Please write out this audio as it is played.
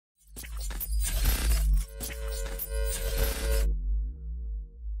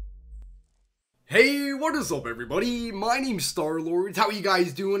Hey, what is up everybody? My name's Star-Lord. How are you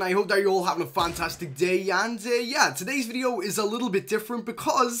guys doing? I hope that you're all having a fantastic day, and yeah, today's video is a little bit different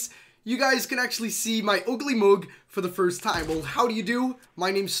because you guys can actually see my ugly mug for the first time. Well, how do you do?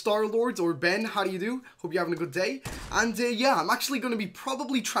 My name's Star-Lord, or Ben, how do you do? Hope you're having a good day. And yeah, I'm actually going to be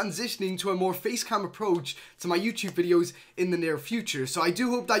probably transitioning to a more face cam approach to my YouTube videos in the near future. So I do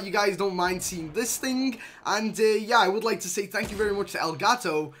hope that you guys don't mind seeing this thing. And yeah, I would like to say thank you very much to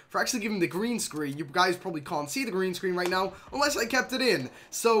Elgato for actually giving the green screen. You guys probably can't see the green screen right now unless I kept it in.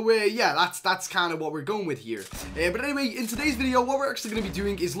 So yeah, that's kind of what we're going with here. But anyway, in today's video, what we're actually going to be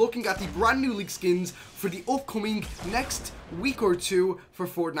doing is looking at the brand new leak skins for the upcoming next week or two for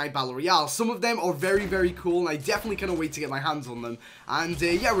Fortnite Battle Royale. Some of them are very, very cool, and I definitely cannot wait to get my hands on them. And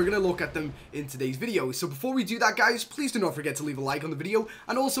yeah, we're going to look at them in today's video. So before we do that, guys, please do not forget to leave a like on the video,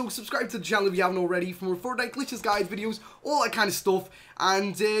 and also subscribe to the channel if you haven't already for more Fortnite glitches, guides, videos, all that kind of stuff.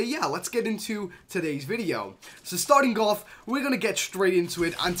 And yeah, let's get into today's video. So starting off, we're going to get straight into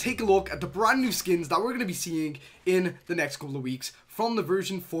it and take a look at the brand new skins that we're going to be seeing in the next couple of weeks from the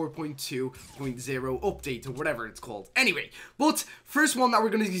version 4.2.0 update, or whatever it's called. Anyway, but first one that we're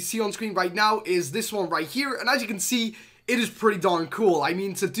going to see on screen right now is this one right here, and as you can see, it is pretty darn cool. I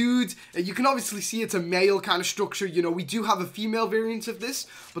mean, it's a dude. You can obviously see it's a male kind of structure. You know, we do have a female variant of this,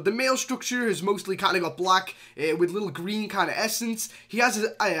 but the male structure is mostly kind of got black with little green kind of essence. He has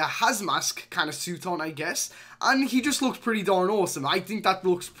a hazmat kind of suit on, I guess, and he just looks pretty darn awesome. I think that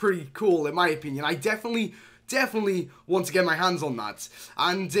looks pretty cool, in my opinion. I definitely want to get my hands on that.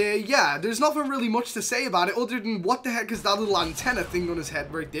 And yeah, there's nothing really much to say about it other than what the heck is that little antenna thing on his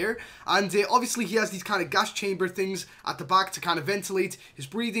head right there. And obviously he has these kind of gas chamber things at the back to kind of ventilate his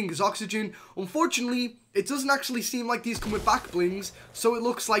breathing, his oxygen. Unfortunately, it doesn't actually seem like these come with back blings, so it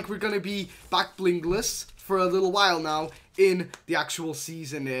looks like we're going to be back blingless for a little while now in the actual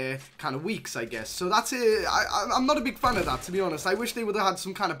season kind of weeks, I guess. So that's it. I'm not a big fan of that, to be honest. I wish they would have had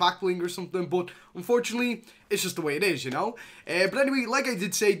some kind of back bling or something, but unfortunately, it's just the way it is, you know? But anyway, like I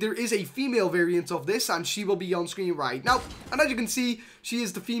did say, there is a female variant of this, and she will be on screen right now. And as you can see, she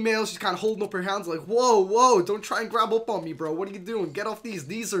is the female. She's kind of holding up her hands like, whoa, don't try and grab up on me, bro. What are you doing? Get off these.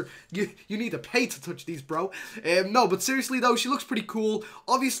 These are, you need to pay to touch these, bro. No, but seriously though, she looks pretty cool.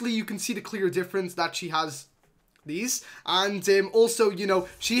 Obviously, you can see the clear difference that she has these, and also, you know,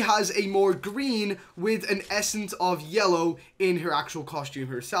 she has a more green with an essence of yellow in her actual costume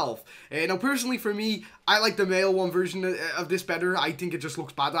herself. Now personally for me, I like the male one version of this better. I think it just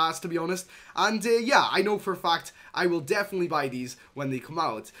looks badass, to be honest. And yeah, I know for a fact I will definitely buy these when they come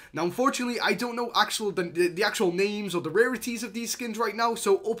out. Now unfortunately, I don't know the actual names or the rarities of these skins right now,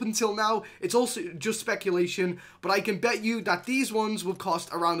 so up until now it's also just speculation, but I can bet you that these ones will cost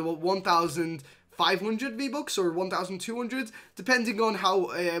around about 1,500 V-Bucks or 1,200, depending on how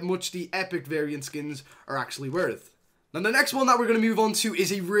much the epic variant skins are actually worth. Now the next one that we're going to move on to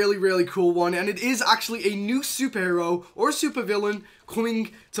is a really, really cool one, and it is actually a new superhero or supervillain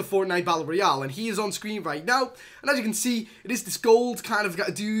coming to Fortnite Battle Royale, and he is on screen right now. And as you can see, it is this gold kind of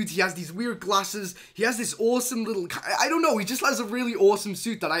dude. He has these weird glasses. He has this awesome little, I don't know, he just has a really awesome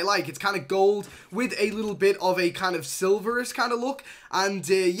suit that I like. It's kind of gold with a little bit of a kind of silverish kind of look, and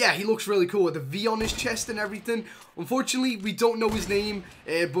yeah, he looks really cool with a V on his chest and everything. Unfortunately, we don't know his name,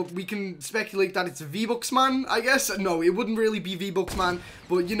 but we can speculate that it's V-Bucks Man, I guess. No, it wouldn't really be V-Bucks Man,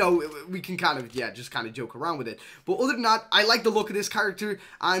 but you know, we can kind of, yeah, just kind of joke around with it. But other than that, I like the look of this character,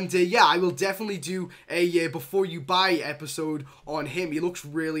 and yeah, I will definitely do a before you buy episode on him. He looks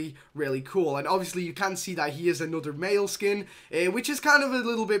really, really cool, and obviously you can see that he is another male skin, which is kind of a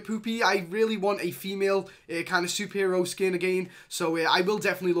little bit poopy. I really want a female kind of superhero skin again, so I will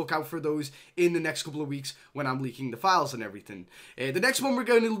definitely look out for those in the next couple of weeks when I'm leaking the files and everything. The next one we're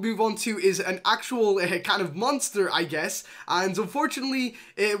going to move on to is an actual kind of monster, I guess, and unfortunately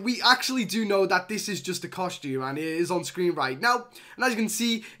we actually do know that this is just a costume, and it is on screen right now. And as you can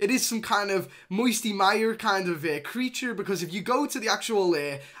see, it is some kind of Moisty Mire kind of creature, because if you go to the actual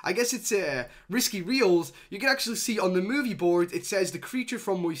I guess it's Risky Reels, you can actually see on the movie board it says the creature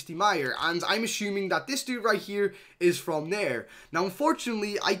from Moisty Mire, and I'm assuming that this dude right here is from there. Now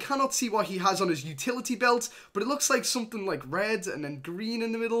unfortunately, I cannot see what he has on his utility belt, but it looks like something like red and then green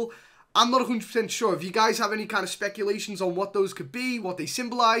in the middle. I'm not 100% sure. If you guys have any kind of speculations on what those could be, what they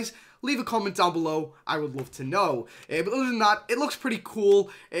symbolize, leave a comment down below. I would love to know. But other than that, it looks pretty cool.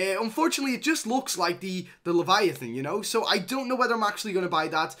 Unfortunately, it just looks like the Leviathan, you know? So I don't know whether I'm actually going to buy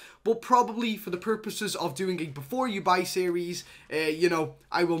that, but probably for the purposes of doing a before you buy series, you know,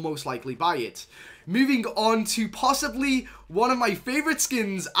 I will most likely buy it. Moving on to possibly one of my favorite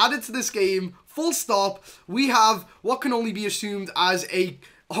skins added to this game, full stop, we have what can only be assumed as a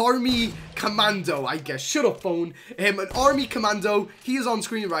army commando, I guess. Shut up, phone. An army commando. He is on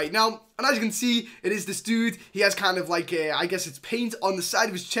screen right now. And as you can see, it is this dude. He has kind of like, I guess it's paint on the side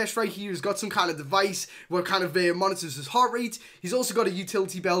of his chest right here. He's got some kind of device where kind of monitors his heart rate. He's also got a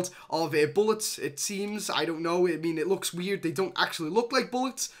utility belt of bullets, it seems. I don't know. I mean, it looks weird. They don't actually look like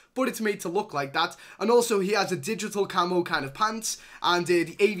bullets, but it's made to look like that. And also, he has a digital camo kind of pants and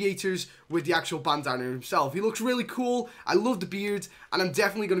the aviators with the actual bandana himself. He looks really cool. I love the beard, and I'm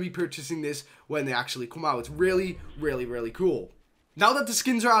definitely going to be purchasing this when they actually come out. It's really, really, really cool. Now that the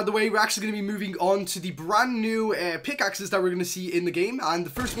skins are out of the way, we're actually going to be moving on to the brand new pickaxes that we're going to see in the game. And the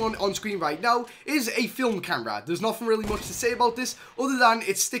first one on screen right now is a film camera. There's nothing really much to say about this other than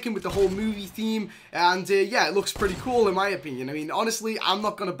it's sticking with the whole movie theme. And yeah, it looks pretty cool in my opinion. I mean, honestly, I'm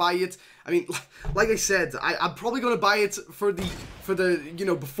not going to buy it. I mean, like I said, I'm probably going to buy it for the you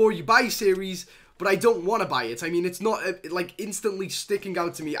know, before you buy series. But I don't want to buy it. I mean, it's not like instantly sticking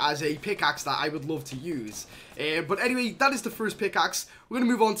out to me as a pickaxe that I would love to use. But anyway, that is the first pickaxe. We're going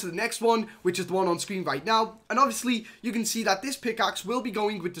to move on to the next one, which is the one on screen right now. And obviously, you can see that this pickaxe will be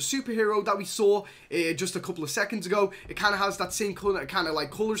going with the superhero that we saw just a couple of seconds ago. It kind of has that same color, kind of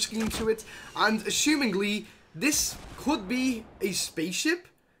like color scheme to it. And assumingly, this could be a spaceship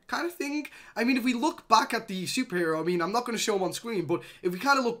kind of thing. I mean, if we look back at the superhero, I mean, I'm not going to show him on screen, but if we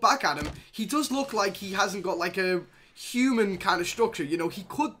kind of look back at him, he does look like he hasn't got like a human kind of structure. You know, he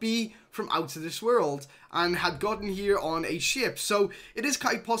could be from out of this world and had gotten here on a ship. So it is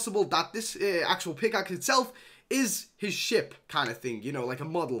quite possible that this actual pickaxe itself is his ship kind of thing, you know, like a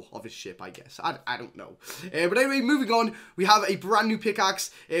model of his ship, I guess. I don't know. But anyway, moving on, we have a brand new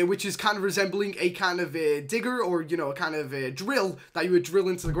pickaxe, which is kind of resembling a kind of digger or, you know, a kind of drill that you would drill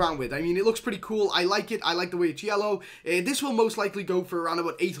into the ground with. I mean, it looks pretty cool. I like it. I like the way it's yellow. This will most likely go for around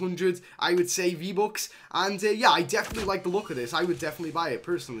about 800, I would say, V-Bucks. And yeah, I definitely like the look of this. I would definitely buy it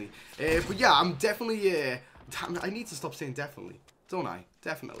personally. But yeah, I'm definitely, I need to stop saying definitely, don't I?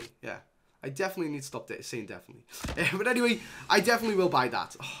 Definitely, yeah. I definitely need to stop saying definitely. But anyway, I definitely will buy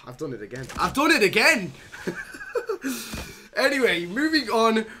that. Oh, I've done it again. I've done it again! Anyway, moving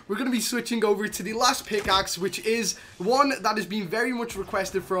on, we're going to be switching over to the last pickaxe, which is one that has been very much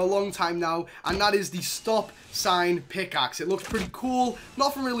requested for a long time now, and that is the stop sign pickaxe. It looks pretty cool.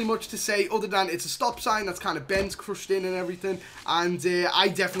 Nothing really much to say other than it's a stop sign that's kind of bent, crushed in and everything, and I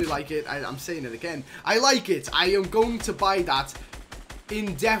definitely like it. I'm saying it again. I like it. I am going to buy that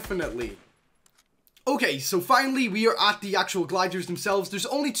indefinitely. Okay, so finally we are at the actual gliders themselves. There's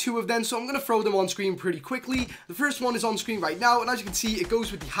only two of them, so I'm going to throw them on screen pretty quickly. The first one is on screen right now, and as you can see, it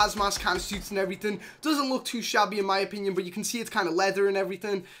goes with the hazmat kind of suits and everything. Doesn't look too shabby in my opinion, but you can see it's kind of leather and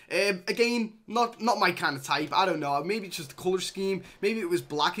everything. Again, not my kind of type. I don't know. Maybe it's just the color scheme. Maybe it was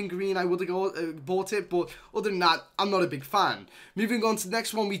black and green. I would have bought it, but other than that, I'm not a big fan. Moving on to the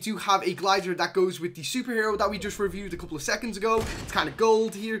next one, we do have a glider that goes with the superhero that we just reviewed a couple of seconds ago. It's kind of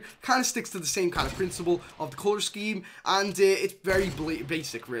gold here. Kind of sticks to the same kind of principle of the color scheme, and it's very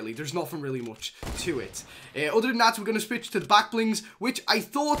basic really. There's nothing really much to it. Other than that, we're going to switch to the back blings, which I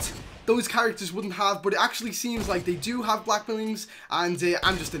thought those characters wouldn't have, but it actually seems like they do have black blings, and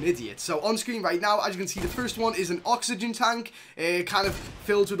I'm just an idiot. So on screen right now, as you can see, the first one is an oxygen tank, kind of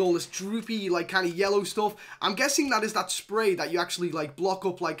filled with all this droopy, like kind of yellow stuff. I'm guessing that is that spray that you actually like block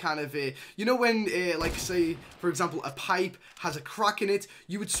up, like kind of you know when like say for example a pipe has a crack in it,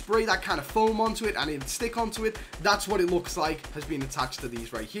 you would spray that kind of foam onto it and it would stick onto it. That's what it looks like has been attached to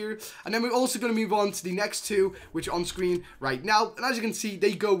these right here. And then we're also going to move on to the next two, which are on screen right now, and as you can see,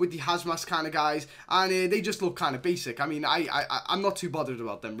 they go with the hazmat kind of guys, and they just look kind of basic. I mean, I'm not too bothered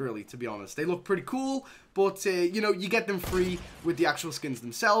about them really, to be honest. They look pretty cool, but you know, you get them free with the actual skins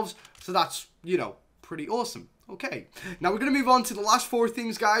themselves, so that's, you know, pretty awesome. Okay, now we're going to move on to the last four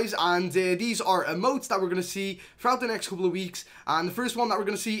things, guys, and these are emotes that we're going to see throughout the next couple of weeks. And the first one that we're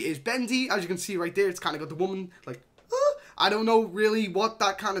going to see is Bendy. As you can see right there, it's kind of got the woman, like, I don't know really what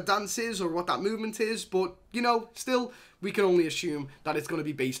that kind of dance is or what that movement is, but, you know, still, we can only assume that it's going to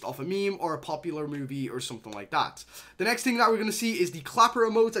be based off a meme or a popular movie or something like that. The next thing that we're going to see is the clapper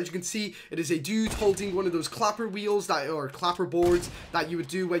emote. As you can see, it is a dude holding one of those clapper wheels that, or clapper boards that you would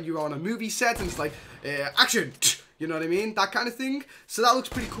do when you're on a movie set, and it's like, action, you know what I mean? That kind of thing. So that looks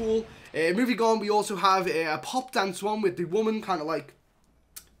pretty cool. Moving on, we also have a pop dance one with the woman kind of like,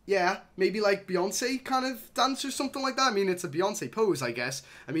 yeah, maybe like Beyonce kind of dance or something like that. I mean, it's a Beyonce pose, I guess.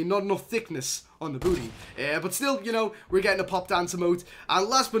 I mean, not enough thickness on the booty. But still, you know, we're getting a pop dance emote. And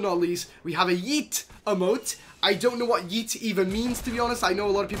last but not least, we have a yeet emote. I don't know what yeet even means, to be honest. I know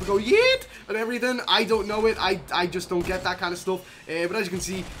a lot of people go yeet and everything. I don't know it. I just don't get that kind of stuff. But as you can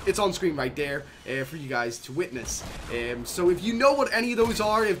see, it's on screen right there for you guys to witness. So if you know what any of those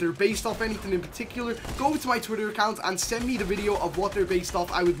are, if they're based off anything in particular, go over to my Twitter account and send me the video of what they're based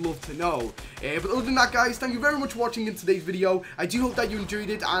off. I would love to know. But other than that, guys, thank you very much for watching in today's video. I do hope that you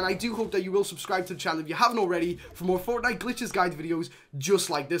enjoyed it, and I do hope that you will subscribe to the channel if you haven't already for more Fortnite glitches guide videos just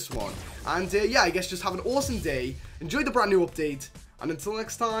like this one. And yeah, I guess just have an awesome day. Enjoy the brand new update, and until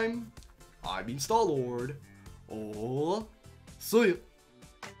next time, I've been Star-Lord. Oh, see ya.